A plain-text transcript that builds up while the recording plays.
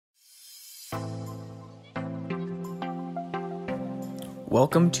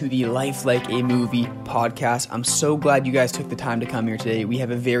Welcome to the Life Like a Movie podcast. I'm so glad you guys took the time to come here today. We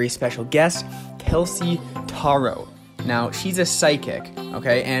have a very special guest, Kelsey Taro. Now, she's a psychic,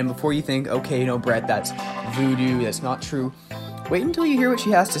 okay? And before you think, okay, no, Brett, that's voodoo, that's not true, wait until you hear what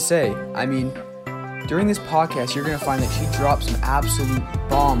she has to say. I mean, during this podcast, you're going to find that she drops some absolute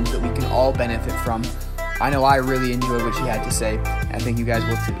bombs that we can all benefit from. I know I really enjoyed what she had to say, and I think you guys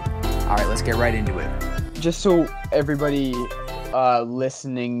will too. All right, let's get right into it. Just so everybody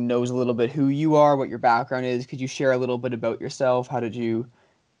listening knows a little bit who you are, what your background is, could you share a little bit about yourself? How did you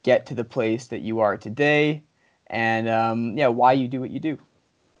get to the place that you are today? And why you do what you do?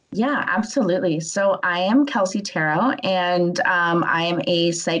 Yeah, absolutely. So I am Kelsey Taro, and I am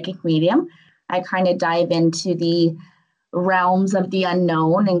a psychic medium. I kind of dive into the realms of the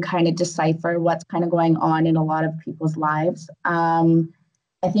unknown and kind of decipher what's kind of going on in a lot of people's lives.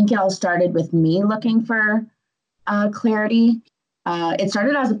 I think it all started with me looking for clarity. It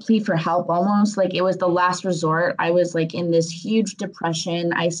started as a plea for help, almost like it was the last resort. I was like in this huge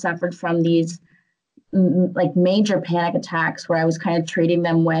depression. I suffered from these like major panic attacks where I was kind of treating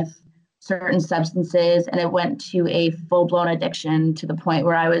them with certain substances, and it went to a full-blown addiction to the point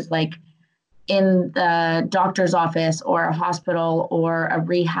where I was like in the doctor's office or a hospital or a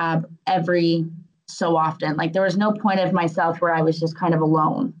rehab every so often. Like there was no point of myself where I was just kind of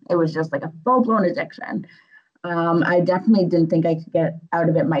alone. It was just like a full-blown addiction. I definitely didn't think I could get out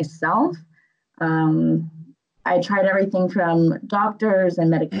of it myself. I tried everything from doctors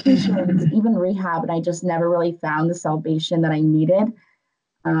and medications, even rehab, and I just never really found the salvation that I needed.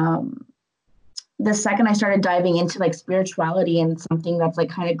 The second I started diving into like spirituality and something that's like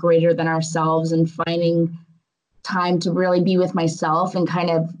kind of greater than ourselves and finding time to really be with myself and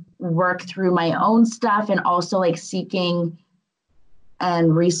kind of work through my own stuff, and also like seeking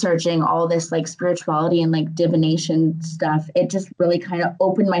and researching all this like spirituality and like divination stuff, it just really kind of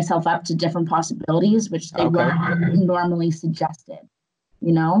opened myself up to different possibilities, which they weren't normally suggested,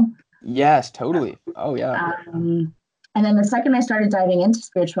 you know? Yes, totally. Oh, yeah. And then the second I started diving into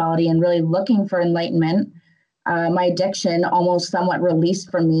spirituality and really looking for enlightenment, my addiction almost somewhat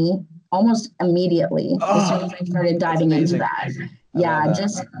released from me almost immediately as soon as I started diving into that. Yeah,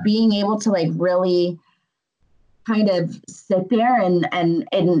 just being able to like really kind of sit there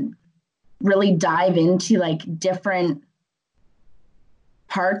and really dive into like different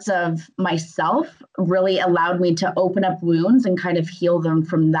parts of myself really allowed me to open up wounds and kind of heal them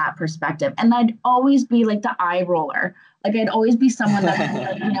from that perspective. And I'd always be like the eye roller. Like I'd always be someone that would be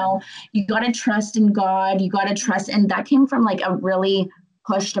like, you know, you got to trust in God, you got to trust. And that came from like a really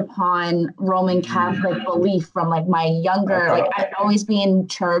pushed upon Roman Catholic belief from like my younger, like I'd always be in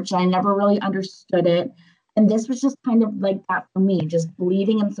church. I never really understood it. And this was just kind of like that for me, just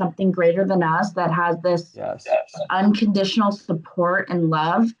believing in something greater than us that has this unconditional support and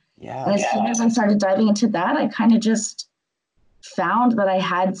love. And as soon as I started diving into that, I kind of just found that I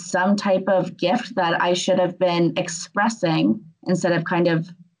had some type of gift that I should have been expressing instead of kind of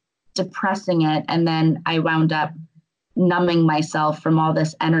depressing it. And then I wound up numbing myself from all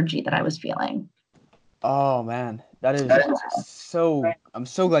this energy that I was feeling. Oh, man. That is I'm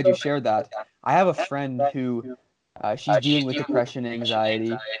so glad you shared that. I have a friend who she's dealing with depression and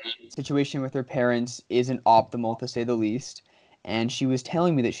anxiety. Situation with her parents isn't optimal, to say the least. And she was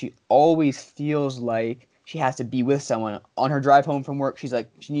telling me that she always feels like she has to be with someone. On her drive home from work, she's like,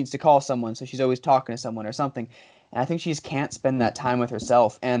 she needs to call someone, so she's always talking to someone or something. And I think she just can't spend that time with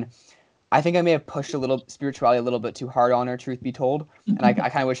herself. And I think I may have pushed spirituality a little bit too hard on her, truth be told. And I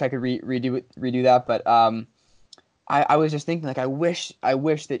kind of wish I could redo that, but I was just thinking, like, I wish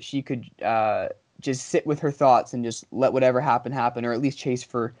that she could just sit with her thoughts and just let whatever happen, or at least chase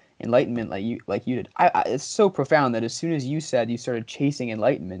for enlightenment like you did. It's so profound that as soon as you said you started chasing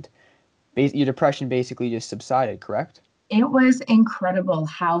enlightenment, your depression basically just subsided, correct? It was incredible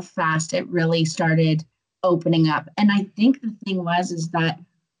how fast it really started opening up. And I think the thing is that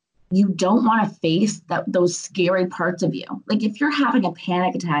you don't want to face those scary parts of you. Like if you're having a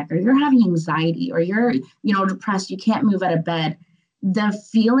panic attack or you're having anxiety or you're, depressed, you can't move out of bed, the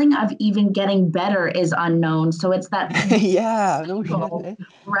feeling of even getting better is unknown. So it's that,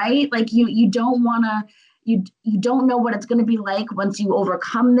 right? Like you don't want to, you don't know what it's going to be like once you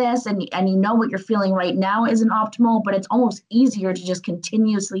overcome this and you know what you're feeling right now isn't optimal, but it's almost easier to just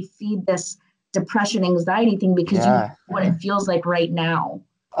continuously feed this depression, anxiety thing because you know what it feels like right now.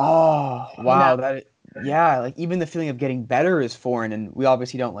 Oh, wow. Like even the feeling of getting better is foreign, and we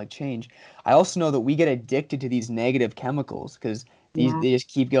obviously don't like change. I also know that we get addicted to these negative chemicals because they just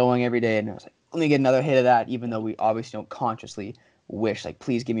keep going every day. And I was like, let me get another hit of that, even though we obviously don't consciously wish, like,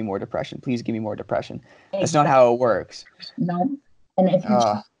 please give me more depression. Please give me more depression. That's not how it works. No. And if you're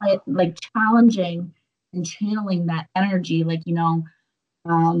Uh, like challenging and channeling that energy, like,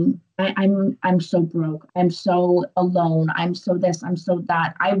 I'm so broke. I'm so alone. I'm so this. I'm so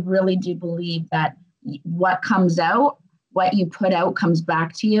that. I really do believe that what comes out, what you put out, comes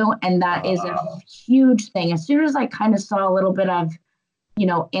back to you, and that is a huge thing. As soon as I kind of saw a little bit of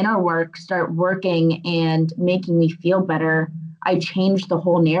inner work start working and making me feel better, I changed the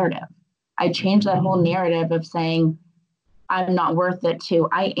whole narrative. I changed that whole narrative of saying, I'm not worth it to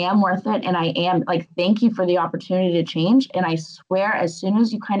I am worth it. And I am like, thank you for the opportunity to change. And I swear, as soon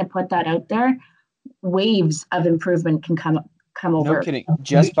as you kind of put that out there, waves of improvement can come no over. kidding.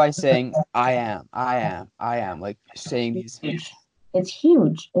 Just by saying I am, like saying these. It's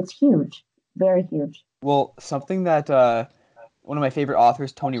huge. It's huge. Very huge. Well, something that one of my favorite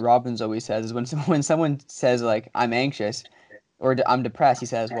authors, Tony Robbins, always says is when someone says like I'm anxious or I'm depressed, he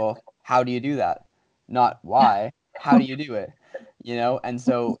says, "Well, how do you do that? Not why. How do you do it?" And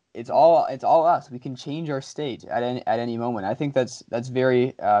so it's all us. We can change our state at any moment. I think that's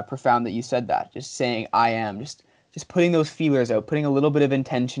very profound that you said that. Just saying I am, just putting those feelers out, putting a little bit of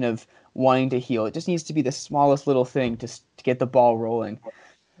intention of wanting to heal. It just needs to be the smallest little thing to get the ball rolling.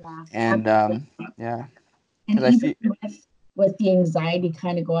 Yeah. And yeah, And because I even feel. with the anxiety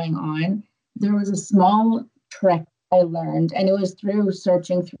kind of going on, there was a small trick I learned, and it was through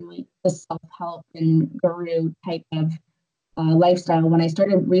searching through like the self-help and guru type of lifestyle. When I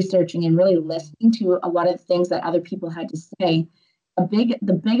started researching and really listening to a lot of things that other people had to say,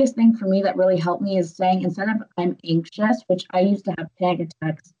 the biggest thing for me that really helped me is saying, instead of I'm anxious, which I used to have panic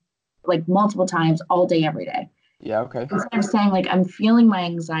attacks like multiple times all day, every day. Yeah, okay. Instead of saying like I'm feeling my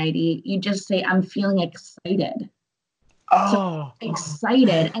anxiety, you just say I'm feeling excited. So Oh,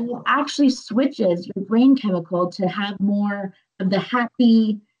 excited, and it actually switches your brain chemical to have more of the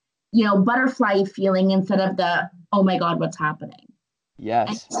happy, butterfly feeling instead of the oh my god, what's happening. And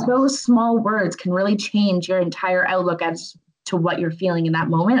yes. those small words can really change your entire outlook as to what you're feeling in that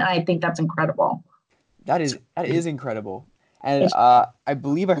moment. And I think that's incredible. That is incredible. And It's, I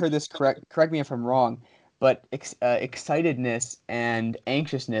believe I heard this correct. Correct me if I'm wrong, but excitedness and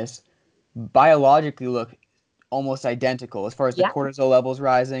anxiousness biologically look almost identical as far as the yeah, cortisol levels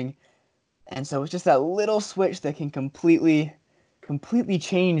rising. And so it's just that little switch that can completely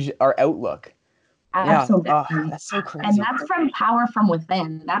change our outlook. Yeah. Oh, absolutely. that's so And crazy. that's from power from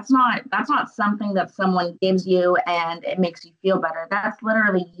within. That's not something that someone gives you and it makes you feel better. That's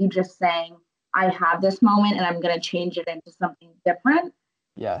literally you just saying, I have this moment and I'm going to change it into something different,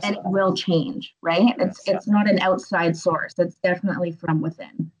 Yes. and it will change, right? It's not an outside source. It's definitely from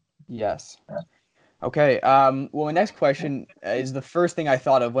within. Yes. Okay. Well, my next question is the first thing I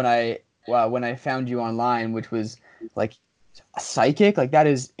thought of when I found you online, which was like a psychic. Like that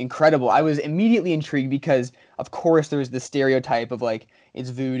is incredible. I was immediately intrigued because, of course, there's the stereotype of like it's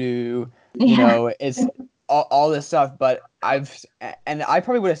voodoo, Yeah. it's all this stuff. But and I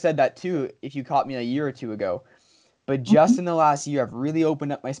probably would have said that too if you caught me a year or two ago. But just in the last year, I've really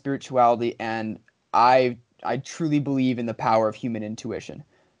opened up my spirituality, and I truly believe in the power of human intuition.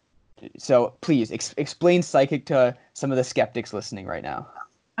 So please explain psychic to some of the skeptics listening right now.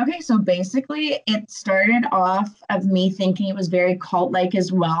 Okay, so basically, it started off of me thinking it was very cult-like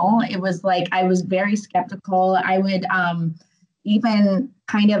as well. It was like I was very skeptical. I would even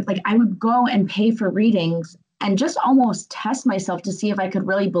kind of like I would go and pay for readings and just almost test myself to see if I could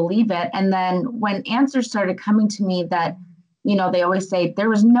really believe it. And then when answers started coming to me that, they always say there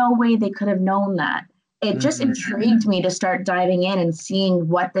was no way they could have known that. It just Hmm. intrigued me to start diving in and seeing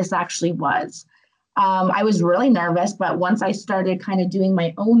what this actually was. I was really nervous, but once I started kind of doing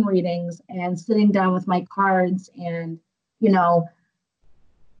my own readings and sitting down with my cards and, you know,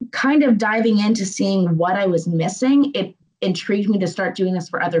 kind of diving into seeing what I was missing, it intrigued me to start doing this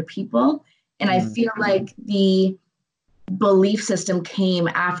for other people. And I Mm. feel like the belief system came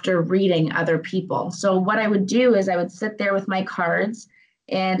after reading other people. So what I would do is I would sit there with my cards,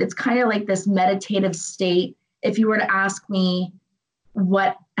 and it's kind of like this meditative state. If you were to ask me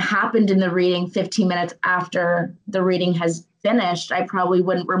what happened in the reading 15 minutes after the reading has finished, I probably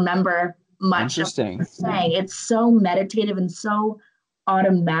wouldn't remember much of what Interesting. you're saying. It's so meditative and so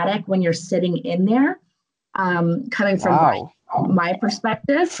automatic when you're sitting in there, coming from Wow. my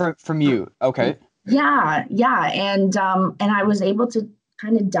perspective. From you. Okay. Yeah, yeah, and I was able to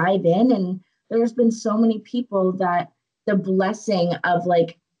kind of dive in, and there's been so many people that the blessing of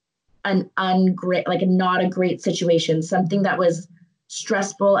like an ungreat, like a not a great situation, something that was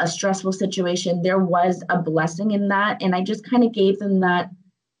stressful, a stressful situation, there was a blessing in that, and I just kind of gave them that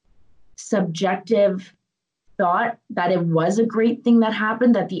subjective thought that it was a great thing that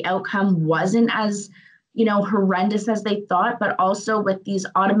happened, that the outcome wasn't as horrendous as they thought, but also with these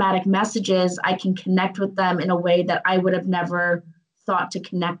automatic messages, I can connect with them in a way that I would have never thought to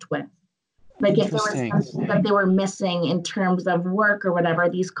connect with. Like if there was Interesting. something that they were missing in terms of work or whatever,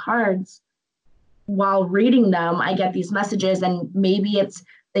 these cards, while reading them, I get these messages, and maybe it's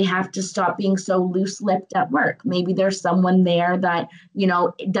they have to stop being so loose-lipped at work. Maybe there's someone there that,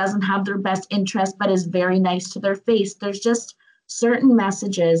 doesn't have their best interest, but is very nice to their face. There's just certain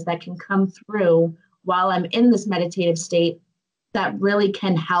messages that can come through while I'm in this meditative state that really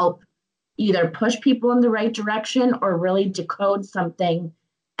can help either push people in the right direction or really decode something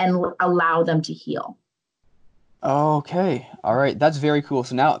and allow them to heal. Okay. All right. That's very cool.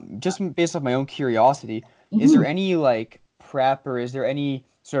 So now, just based off my own curiosity, is there Mhm. any like prep or is there any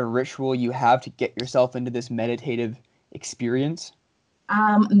sort of ritual you have to get yourself into this meditative experience?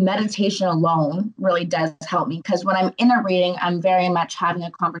 Meditation alone really does help me because when I'm in a reading, I'm very much having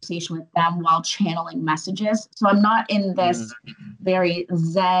a conversation with them while channeling messages. So I'm not in Mm, this very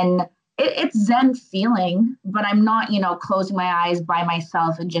Zen, it's Zen feeling, but I'm not, closing my eyes by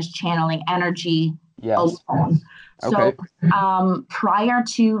myself and just channeling energy yes. alone. So Okay. prior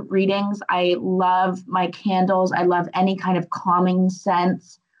to readings, I love my candles. I love any kind of calming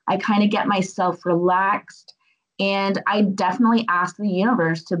sense. I kind of get myself relaxed. And I definitely ask the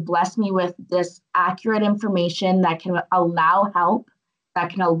universe to bless me with this accurate information that can allow help,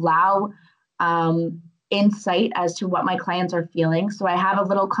 that can allow insight as to what my clients are feeling. So I have a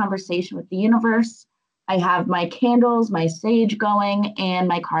little conversation with the universe. I have my candles, my sage going, and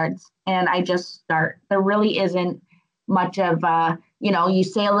my cards. And I just start. There really isn't much of, you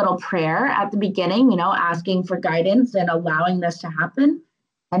say a little prayer at the beginning, asking for guidance and allowing this to happen.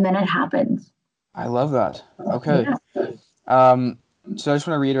 And then it happens. I love that. Okay. Yeah. Um, so I just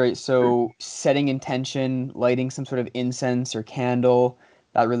want to reiterate, so setting intention, lighting some sort of incense or candle,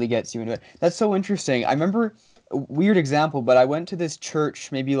 that really gets you into it. That's so interesting. I remember a weird example, but I went to this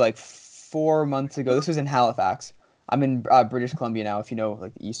church maybe like 4 months ago. This was in Halifax. I'm in British Columbia now, if you know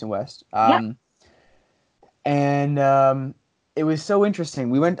like the East and West. Yeah. And it was so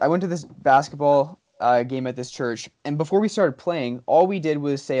interesting. I went to this basketball game at this church, and before we started playing, all we did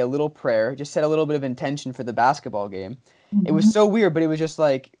was say a little prayer, just set a little bit of intention for the basketball game. It was Mhm. so weird, but it was just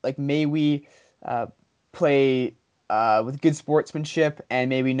like may we uh, play with good sportsmanship and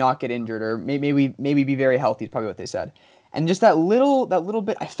maybe not get injured, or maybe be very healthy is probably what they said. And just that little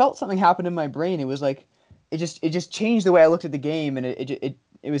bit, I felt something happen in my brain. It was like it just changed the way I looked at the game, and it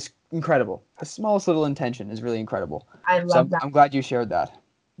was incredible. The smallest little intention is really incredible. I So love I'm, that. I'm glad you shared that.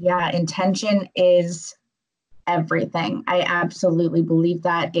 Yeah, intention is everything. I absolutely believe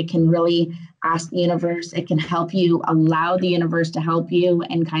that it can really ask the universe, it can help you allow the universe to help you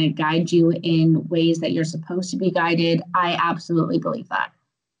and kind of guide you in ways that you're supposed to be guided. I absolutely believe that.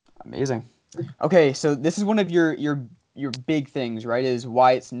 Amazing. Okay, so this is one of your big things, right? Is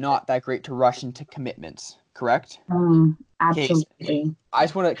why it's not that great to rush into commitments, correct? Okay, Absolutely. I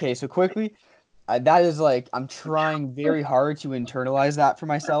just want to. Okay, so quickly, that is like I'm trying very hard to internalize that for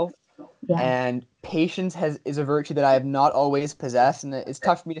myself. Yeah. And patience has is a virtue that I have not always possessed, and it's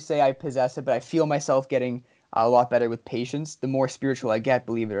tough for me to say I possess it, but I feel myself getting a lot better with patience the more spiritual I get,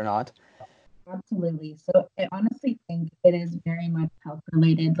 believe it or not. Absolutely. So I honestly think it is very much health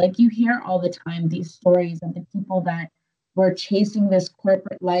related. Like you hear all the time these stories of the people that were chasing this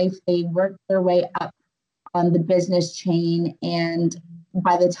corporate life, they worked their way up on the business chain. And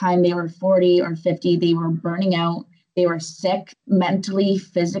by the time they were 40 or 50, they were burning out. They were sick mentally,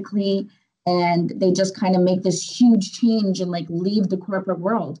 physically, and they just kind of make this huge change and like leave the corporate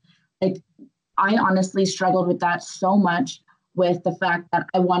world. Like, I honestly struggled with that so much with the fact that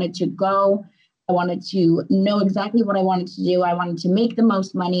I wanted to go. I wanted to know exactly what I wanted to do. I wanted to make the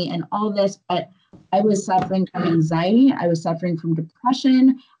most money and all this, but I was suffering from anxiety. I was suffering from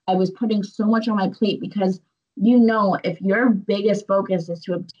depression. I was putting so much on my plate because if your biggest focus is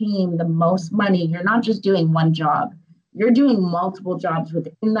to obtain the most money, you're not just doing one job. You're doing multiple jobs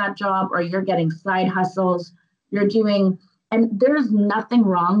within that job, or you're getting side hustles. You're doing, and there's nothing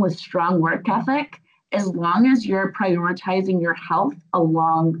wrong with strong work ethic as long as you're prioritizing your health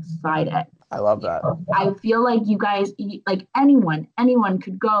alongside it. I love that. I feel like you guys, like anyone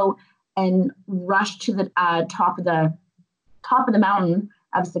could go and rush to the top of the mountain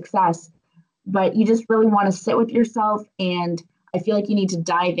of success, but you just really want to sit with yourself. And I feel like you need to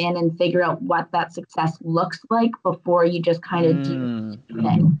dive in and figure out what that success looks like before you just kind of do Mm,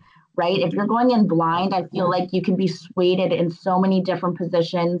 anything, right? If you're going in blind, I feel like you can be swayed in so many different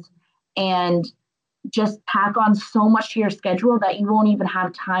positions and just pack on so much to your schedule that you won't even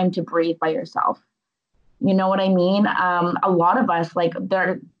have time to breathe by yourself. You know what I mean? A lot of us, like,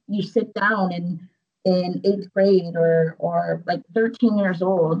 there, you sit down and in eighth grade or like 13 years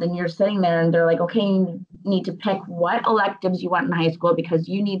old, and you're sitting there and they're like, okay, you need to pick what electives you want in high school because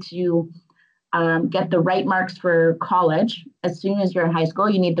you need to get the right marks for college. As soon as you're in high school,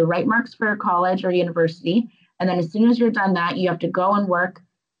 you need the right marks for college or university. And then as soon as you're done that, you have to go and work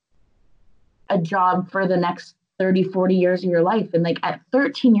a job for the next 30, 40 years of your life. And like at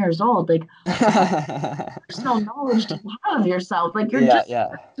 13 years old, like there's no knowledge to have of yourself. Like you're Yeah, just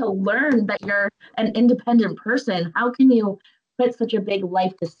yeah. to learn that you're an independent person. How can you put such a big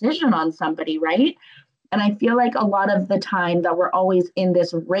life decision on somebody, right? And I feel like a lot of the time that we're always in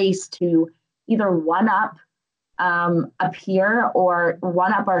this race to either one up a peer or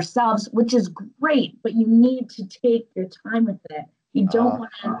one up ourselves, which is great, but you need to take your time with it. You don't Oh,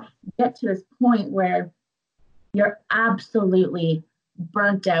 want to get to this point where you're absolutely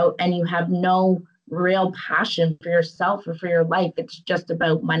burnt out and you have no real passion for yourself or for your life. It's just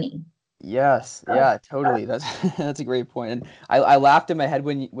about money. yes, yeah, totally. That's that's a great point. And I laughed in my head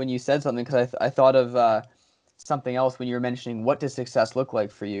when you said something because I thought of something else when you were mentioning what does success look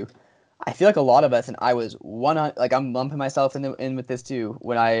like for you. I feel like a lot of us, and I was like I'm lumping myself in with this too.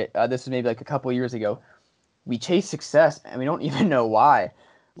 When this was maybe like a couple years ago, we chase success and we don't even know why.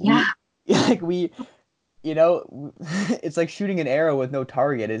 Yeah. We like we you know it's like shooting an arrow with no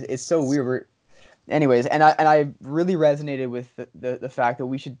target. It's so weird. Anyways, and I really resonated with the fact that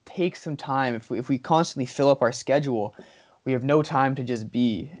we should take some time. If we constantly fill up our schedule, we have no time to just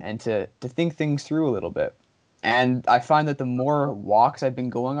be and to think things through a little bit. And I find that the more walks I've been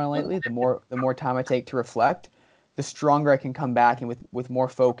going on lately, the more time I take to reflect, the stronger I can come back and with more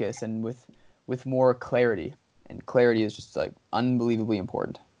focus and with more clarity. And clarity is just like unbelievably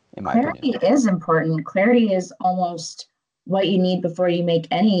important, in my opinion. Clarity is important. Clarity is almost what you need before you make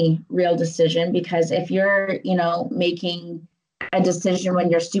any real decision. Because if you're, making a decision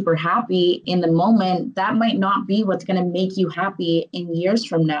when you're super happy in the moment, that might not be what's going to make you happy in years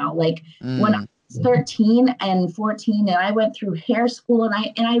from now. Like when I Mm. was 13 and 14 and I went through hair school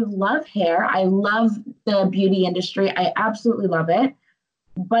and I love hair. I love the beauty industry. I absolutely love it,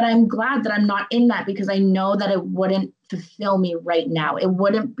 but I'm glad that I'm not in that because I know that it wouldn't fulfill me right now. It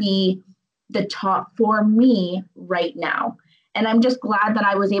wouldn't be the top for me right now. And I'm just glad that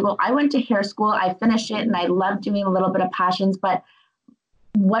I went to hair school, I finished it, and I love doing a little bit of passions. But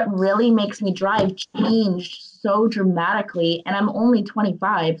what really makes me drive changed so dramatically. And I'm only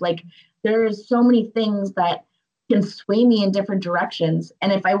 25. Like, there's so many things that can sway me in different directions.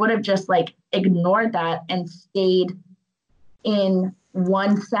 And if I would have just like ignored that and stayed in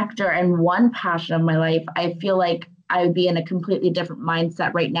one sector and one passion of my life, I feel like I would be in a completely different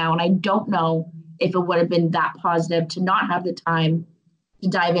mindset right now. And I don't know if it would have been that positive to not have the time to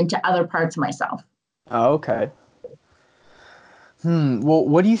dive into other parts of myself. Oh, okay. Well,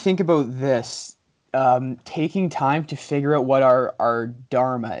 what do you think about this? Taking time to figure out what our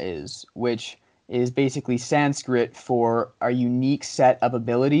dharma is, which is basically Sanskrit for our unique set of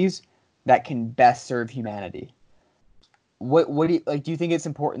abilities that can best serve humanity. What do you like? Do you think it's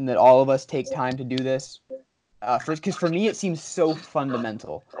important that all of us take time to do this? First, because for me it seems so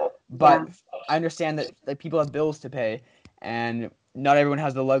fundamental, Yeah. but I understand that like people have bills to pay, and not everyone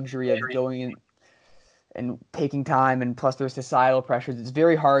has the luxury of going in and taking time, and plus there's societal pressures. It's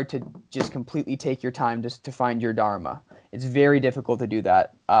very hard to just completely take your time just to find your dharma. It's very difficult to do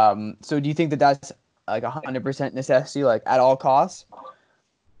that. So do you think that that's like 100% necessity, like at all costs?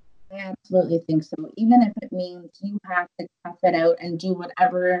 I absolutely think so. Even if it means you have to tough it out and do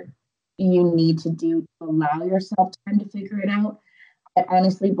whatever you need to do to allow yourself time to figure it out. I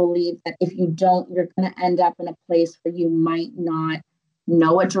honestly believe that if you don't, you're going to end up in a place where you might not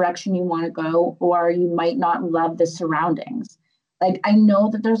know what direction you want to go, or you might not love the surroundings. Like, I know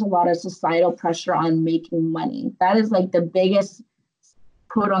that there's a lot of societal pressure on making money. That is like the biggest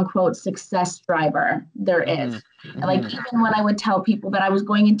quote unquote success driver there is. Mm-hmm. And like, Mm-hmm. even when I would tell people that I was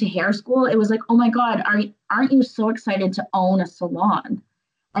going into hair school, it was like, oh my God, aren't you so excited to own a salon?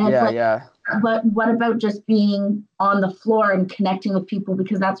 And it's Yeah, like, yeah. but what about just being on the floor and connecting with people?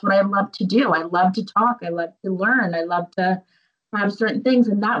 Because that's what I love to do. I love to talk. I love to learn. I love to have certain things.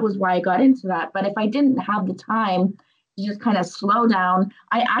 And that was why I got into that. But if I didn't have the time to just kind of slow down,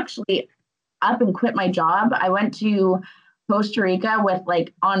 I actually up and quit my job. I went to Costa Rica with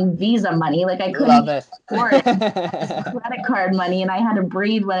like on visa money. Like I couldn't Love even it. afford credit card money and I had to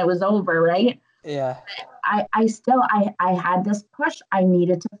breathe when it was over, right? Yeah. I had this push. I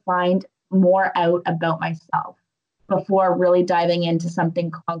needed to find more out about myself before really diving into something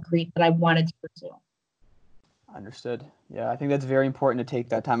concrete that I wanted to pursue. Understood. Yeah, I think that's very important to take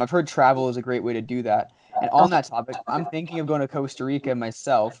that time. I've heard travel is a great way to do that. And on that topic, I'm thinking of going to Costa Rica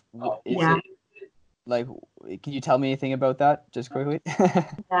myself. Is Yeah. it Like, can you tell me anything about that just quickly?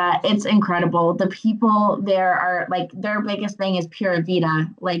 Yeah, it's incredible. The people there are like their biggest thing is Pura Vida,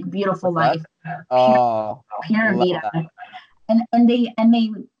 like beautiful What's that? life. Pura, Oh, Pura love Vida. that. And they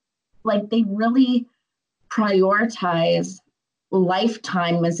like they really prioritize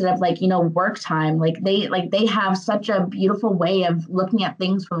lifetime instead of like work time. Like they have such a beautiful way of looking at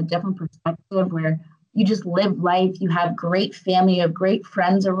things from a different perspective where you just live life, you have great family, you have great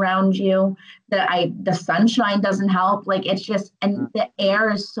friends around you. The sunshine doesn't help, like it's just, and the air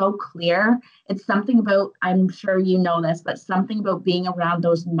is so clear. It's something about, I'm sure you know this, but something about being around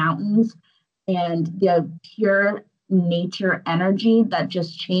those mountains and the pure nature energy that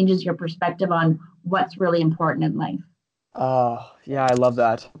just changes your perspective on what's really important in life. Oh, yeah, I love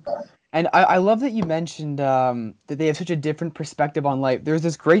that. And I love that you mentioned that they have such a different perspective on life. There's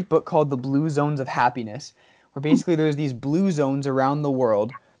this great book called The Blue Zones of Happiness, where basically there's these blue zones around the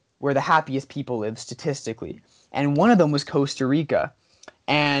world where the happiest people live statistically. And one of them was Costa Rica.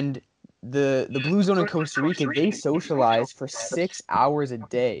 And the blue zone in Costa Rica, they socialize for 6 hours a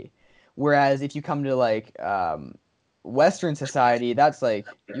day. Whereas if you come to like Western society, that's like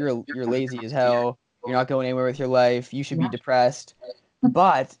you're lazy as hell. You're not going anywhere with your life. You should be depressed.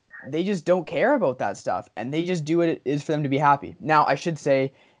 But they just don't care about that stuff, and they just do what it is for them to be happy. Now, I should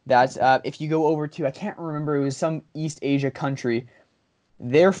say that if you go over to, I can't remember, it was some East Asia country,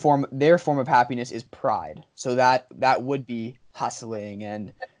 their form of happiness is pride. So that would be hustling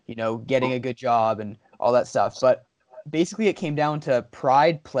and getting a good job and all that stuff. But basically, it came down to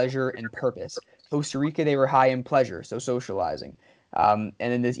pride, pleasure, and purpose. Costa Rica, they were high in pleasure, so socializing. And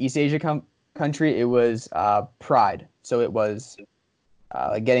in this East Asia country, it was pride. So it was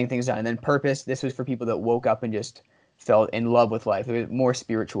like getting things done. And then purpose, this was for people that woke up and just felt in love with life. It was more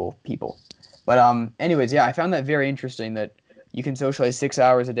spiritual people. But anyways, yeah, I found that very interesting that you can socialize 6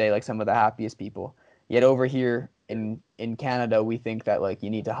 hours a day like some of the happiest people. Yet over here in Canada, we think that like you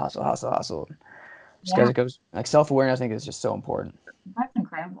need to hustle, hustle, hustle. Just because Yeah, it goes like self-awareness, I think is just so important. that's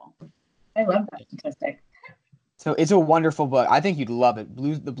incredible. I love that statistic. So it's a wonderful book. I think you'd love it.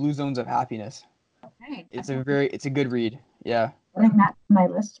 The Blue Zones of Happiness. Okay, It's a good read. Yeah. putting that to my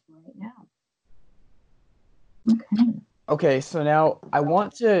list right now. Okay. Okay, so now I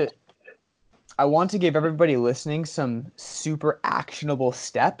want to give everybody listening some super actionable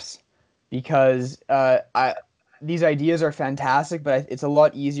steps because these ideas are fantastic, but it's a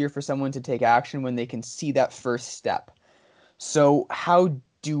lot easier for someone to take action when they can see that first step. So, how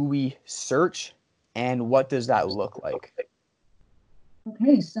do we search and what does that look like?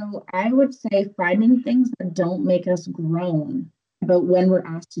 Okay, so I would say finding things that don't make us groan about when we're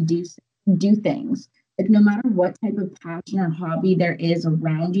asked to do things. Like no matter what type of passion or hobby there is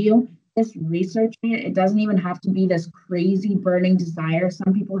around you, just researching it. It doesn't even have to be this crazy burning desire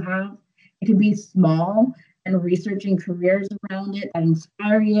some people have. It could be small and researching careers around it that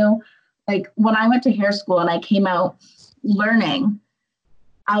inspire you. Like when I went to hair school and I came out learning,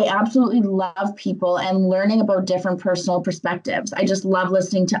 I absolutely love people and learning about different personal perspectives. I just love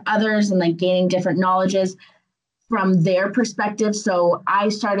listening to others and like gaining different knowledges from their perspective. So I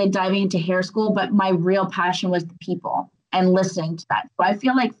started diving into hair school, but my real passion was the people and listening to that. So I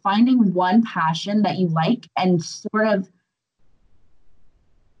feel like finding one passion that you like and sort of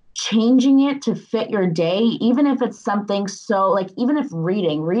changing it to fit your day, even if it's something so like, even if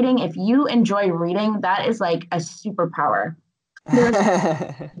reading, if you enjoy reading, that is like a superpower. There's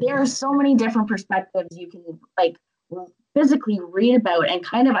there are so many different perspectives you can like physically read about and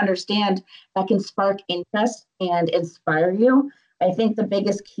kind of understand that can spark interest and inspire you. I think the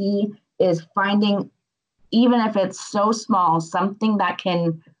biggest key is finding, even if it's so small, something that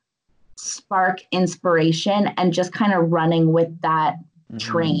can spark inspiration and just kind of running with that hmm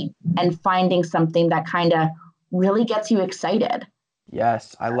train and finding something that kind of really gets you excited.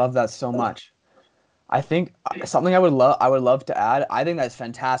 Yes, I love that so much. I think something I would love to add. I think that's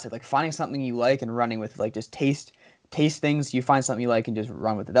fantastic. Like finding something you like and running with, like just taste things. You find something you like and just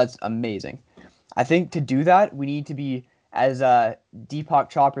run with it. That's amazing. I think to do that, we need to be, as Deepak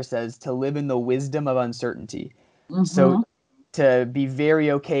Chopra says, to live in the wisdom of uncertainty. So Mm-hmm. to be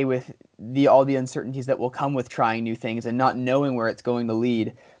very okay with all the uncertainties that will come with trying new things and not knowing where it's going to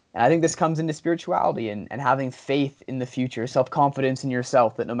lead. And I think this comes into spirituality and having faith in the future, self-confidence in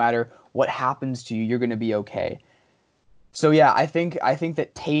yourself that no matter what happens to you, you're going to be okay. So yeah, I think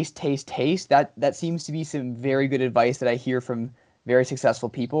that taste, that seems to be some very good advice that I hear from very successful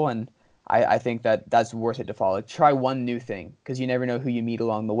people, and I think that that's worth it to follow. Try one new thing because you never know who you meet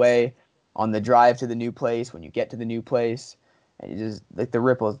along the way, on the drive to the new place, when you get to the new place, And you just like the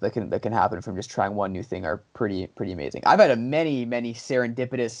ripples that can happen from just trying one new thing are pretty amazing. I've had many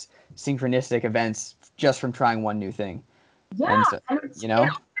serendipitous, synchronistic events just from trying one new thing, Yeah, and so and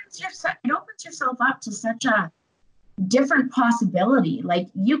it opens yourself up to such a different possibility. Like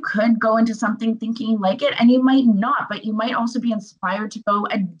you could go into something thinking like it, and you might not, but you might also be inspired to go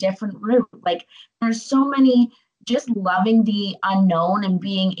a different route. Like there's so many, just loving the unknown and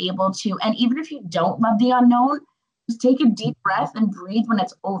being able to, and even if you don't love the unknown, just take a deep breath and breathe when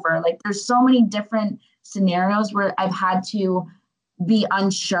it's over. Like there's so many different scenarios where I've had to be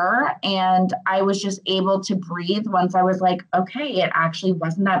unsure, and I was just able to breathe once I was like, okay, it actually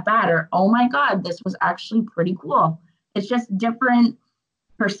wasn't that bad, or oh my God, this was actually pretty cool. It's just different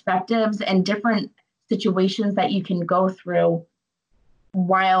perspectives and different situations that you can go through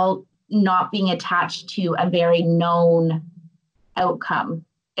while not being attached to a very known outcome.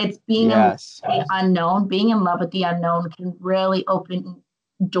 It's being in yes, the unknown, being in love with the unknown can really open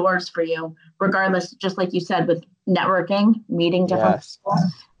doors for you, regardless, just like you said, with networking, meeting different yes. people,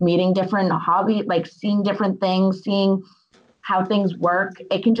 meeting different hobby, like seeing different things, seeing how things work.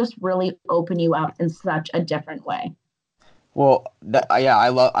 It can just really open you up in such a different way. Well, yeah, I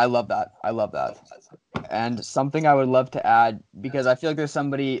love that. I love that. And something I would love to add, because I feel like there's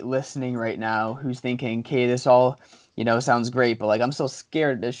somebody listening right now who's thinking, "Okay, this all, sounds great, but like I'm so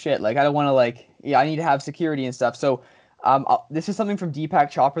scared as shit. Like I don't want to like, yeah, I need to have security and stuff." So, this is something from Deepak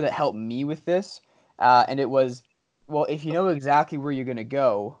Chopra that helped me with this, and it was, well, if you know exactly where you're gonna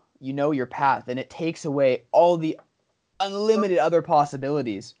go, you know your path, and it takes away all the unlimited other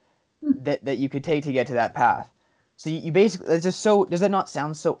possibilities that you could take to get to that path. So you basically, it's just so, does that not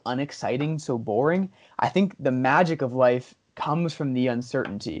sound so unexciting, so boring? I think the magic of life comes from the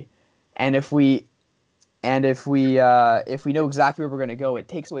uncertainty. And if we know exactly where we're going to go, it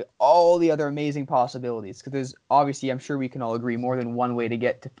takes away all the other amazing possibilities. Because there's obviously, I'm sure we can all agree, more than one way to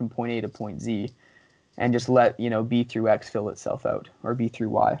get from point A to point Z, and just let B through X fill itself out, or B through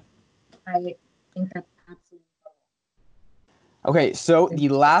Y. I think that's absolutely. Okay, so the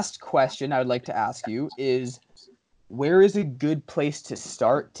last question I would like to ask you is, where is a good place to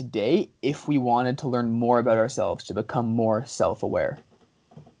start today if we wanted to learn more about ourselves, to become more self-aware?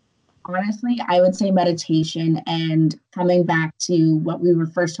 Honestly, I would say meditation, and coming back to what we were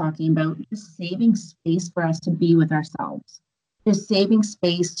first talking about, just saving space for us to be with ourselves, just saving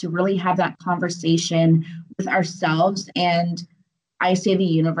space to really have that conversation with ourselves. And I say the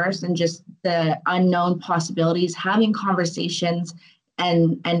universe and just the unknown possibilities, having conversations,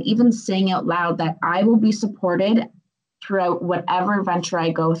 and even saying out loud that I will be supported throughout whatever venture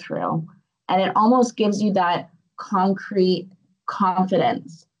I go through. And it almost gives you that concrete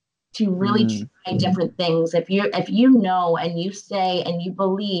confidence to really Mm, try different things. If you know and you say and you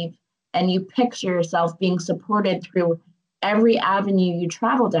believe and you picture yourself being supported through every avenue you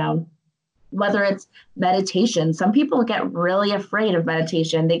travel down, whether it's meditation. Some people get really afraid of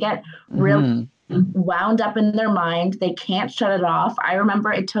meditation. They get really hmm wound up in their mind. They can't shut it off. I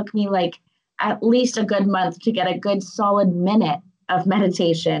remember it took me like at least a good month to get a good solid minute of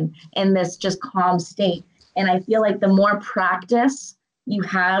meditation in this just calm state. And I feel like the more practice you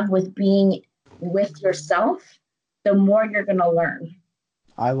have with being with yourself, the more you're going to learn.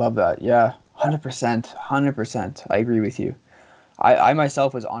 I love that. Yeah, 100%, 100%. I agree with you. I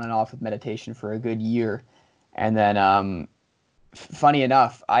myself was on and off with meditation for a good year. And then, funny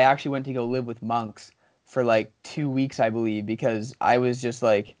enough, I actually went to go live with monks for like 2 weeks, I believe, because I was just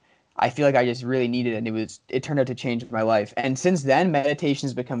like, I feel like I just really needed it, and it turned out to change my life. And since then, meditation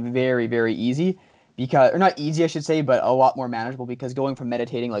has become very easy, because, or not easy, I should say, but a lot more manageable, because going from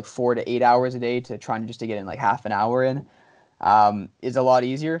meditating like 4 to 8 hours a day to trying just to get in like half an hour in, is a lot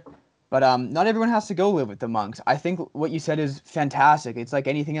easier. But not everyone has to go live with the monks. I think what you said is fantastic. It's like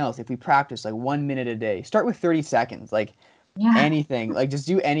anything else. If we practice like 1 minute a day, start with 30 seconds, like Yeah. anything, like just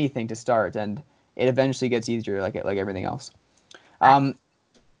do anything to start, and it eventually gets easier, like everything else. Um,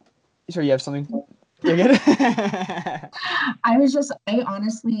 sure, you have something? You're good? I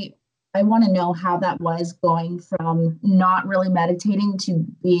honestly, I want to know how that was going from not really meditating to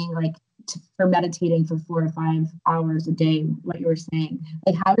being like, for meditating for 4 to 5 hours a day, what you were saying.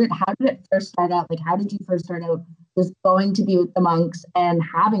 Like, how did it first start out? Like, how did you first start out just going to be with the monks and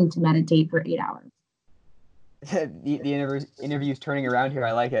having to meditate for 8 hours? The interview's turning around here.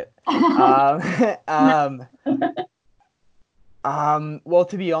 I like it. Um, well,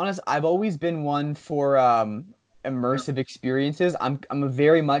 to be honest, I've always been one for immersive experiences. I'm a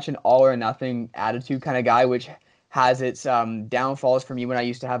very much an all or nothing attitude kind of guy, which has its downfalls for me when I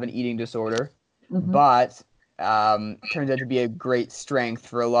used to have an eating disorder, Mhm. but turns out to be a great strength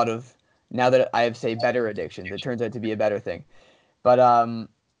for a lot of, now that I have, say, better addictions. It turns out to be a better thing. But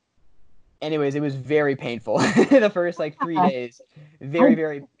anyways, it was very painful. The first like 3 days, very,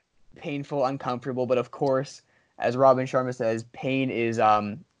 very painful, uncomfortable. But of course, as Robin Sharma says, pain is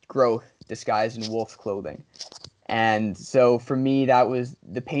growth disguised in wolf's clothing. And so for me, that was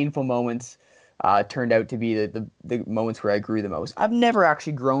the painful moments turned out to be the moments where I grew the most. I've never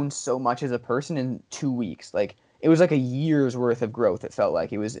actually grown so much as a person in 2 weeks. Like it was like a year's worth of growth. It felt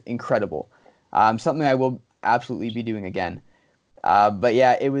like it was incredible. Something I will absolutely be doing again. But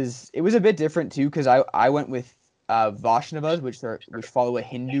yeah, it was a bit different too because I went with Vaishnavas, which follow a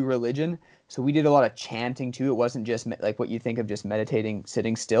Hindu religion. So we did a lot of chanting too. It wasn't just like what you think of just meditating,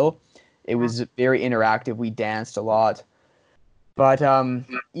 sitting still. It was very interactive. We danced a lot. But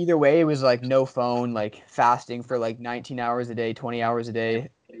either way, it was like no phone, like fasting for like 19 hours a day, 20 hours a day.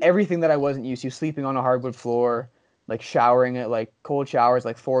 Everything that I wasn't used to, sleeping on a hardwood floor, like showering at like cold showers,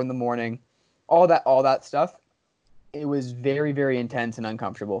 like 4 a.m, all that stuff. It was very, very intense and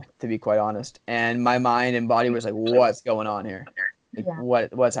uncomfortable, to be quite honest. And my mind and body was like, what's going on here?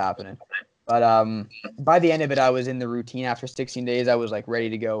 Like, what's happening? But by the end of it, I was in the routine. After 16 days, I was like ready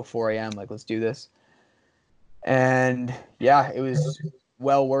to go, 4 a.m., like, let's do this. And yeah, it was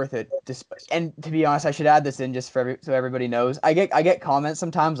well worth it. And to be honest, I should add this in just so everybody knows. I get comments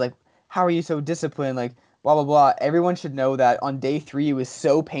sometimes like, how are you so disciplined? Like, blah, blah, blah. Everyone should know that on day 3, it was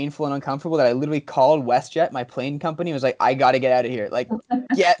so painful and uncomfortable that I literally called WestJet, my plane company, and was like, I got to get out of here. Like,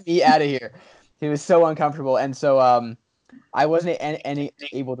 get me out of here. It was so uncomfortable. And so I wasn't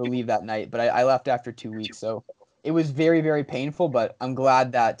able to leave that night, but I left after 2 weeks. So it was very, very painful, but I'm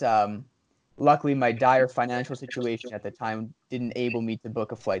glad that luckily my dire financial situation at the time didn't enable me to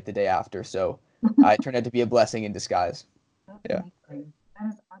book a flight the day after. So it turned out to be a blessing in disguise. Yeah. That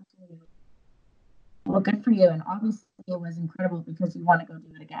is absolutely. Well, good for you. And obviously it was incredible because you want to go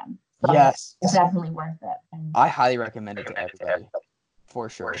do it again. So yes. It's definitely worth it. And I highly recommend it to everybody. For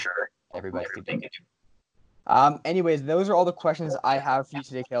sure. Everybody could do it. Anyways, those are all the questions I have for you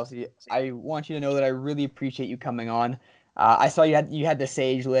today, Kelsey. I want you to know that I really appreciate you coming on. I saw you had the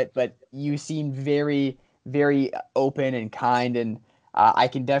sage lit, but you seem very, very open and kind, and I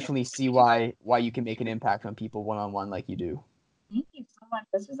can definitely see why you can make an impact on people one-on-one like you do. Thank you so much.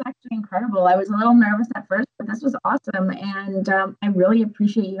 This was actually incredible. I was a little nervous at first, but this was awesome, and I really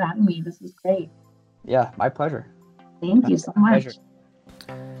appreciate you having me. This was great. Yeah, my pleasure. Thank you so much. Pleasure.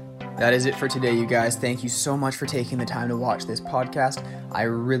 That is it for today, you guys. Thank you so much for taking the time to watch this podcast. I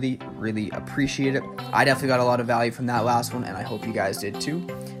really, really appreciate it. I definitely got a lot of value from that last one, and I hope you guys did too.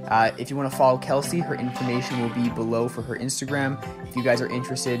 If you want to follow Kelsey, her information will be below for her Instagram if you guys are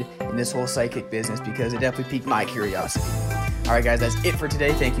interested in this whole psychic business, because it definitely piqued my curiosity. All right, guys, that's it for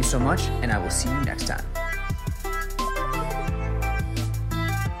today. Thank you so much, and I will see you next time.